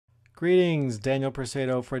Greetings, Daniel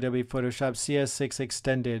Percedo for Adobe Photoshop CS6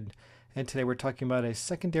 Extended, and today we're talking about a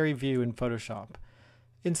secondary view in Photoshop.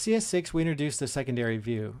 In CS6 we introduced the secondary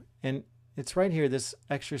view, and it's right here, this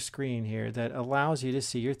extra screen here, that allows you to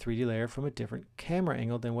see your 3D layer from a different camera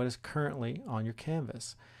angle than what is currently on your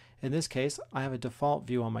canvas. In this case, I have a default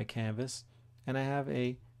view on my canvas, and I have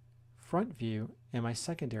a front view and my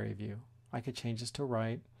secondary view. I could change this to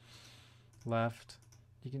right, left.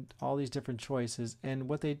 You can all these different choices, and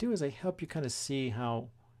what they do is they help you kind of see how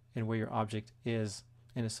and where your object is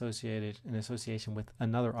in association with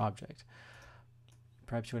another object.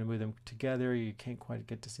 Perhaps you want to move them together. You can't quite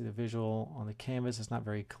get to see the visual on the canvas. It's not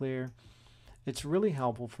very clear. It's really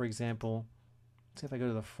helpful. For example, say if I go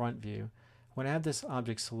to the front view, when I have this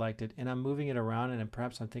object selected and I'm moving it around, and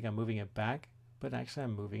perhaps I think I'm moving it back, but actually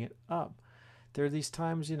I'm moving it up. There are these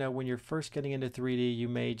times, you know, when you're first getting into 3D, you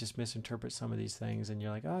may just misinterpret some of these things, and you're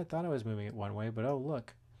like, oh, I thought I was moving it one way, but oh,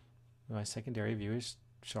 look, my secondary view is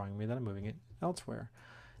showing me that I'm moving it elsewhere.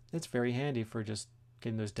 It's very handy for just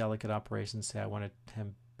getting those delicate operations. Say I want to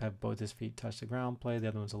have both his feet touch the ground plane, the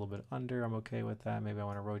other one's a little bit under, I'm okay with that. Maybe I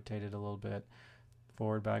want to rotate it a little bit,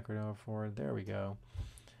 forward, backward, over, forward. There we go.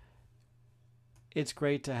 It's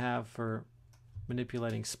great to have for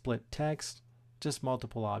manipulating split text, just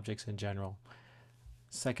multiple objects in general.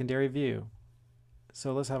 Secondary view.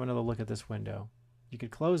 So let's have another look at this window. You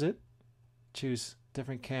could close it, choose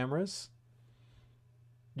different cameras.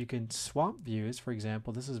 You can swap views. For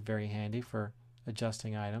example, this is very handy for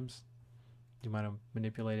adjusting items. You might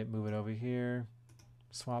manipulate it, move it over here,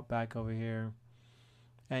 swap back over here,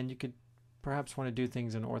 and you could perhaps want to do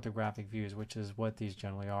things in orthographic views, which is what these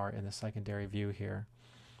generally are in the secondary view here.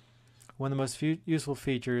 One of the most useful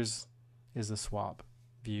features is the swap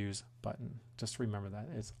views button. Just remember that.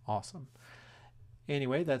 It's awesome.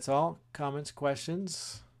 Anyway, that's all. Comments,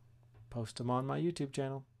 questions, post them on my YouTube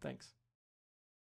channel. Thanks.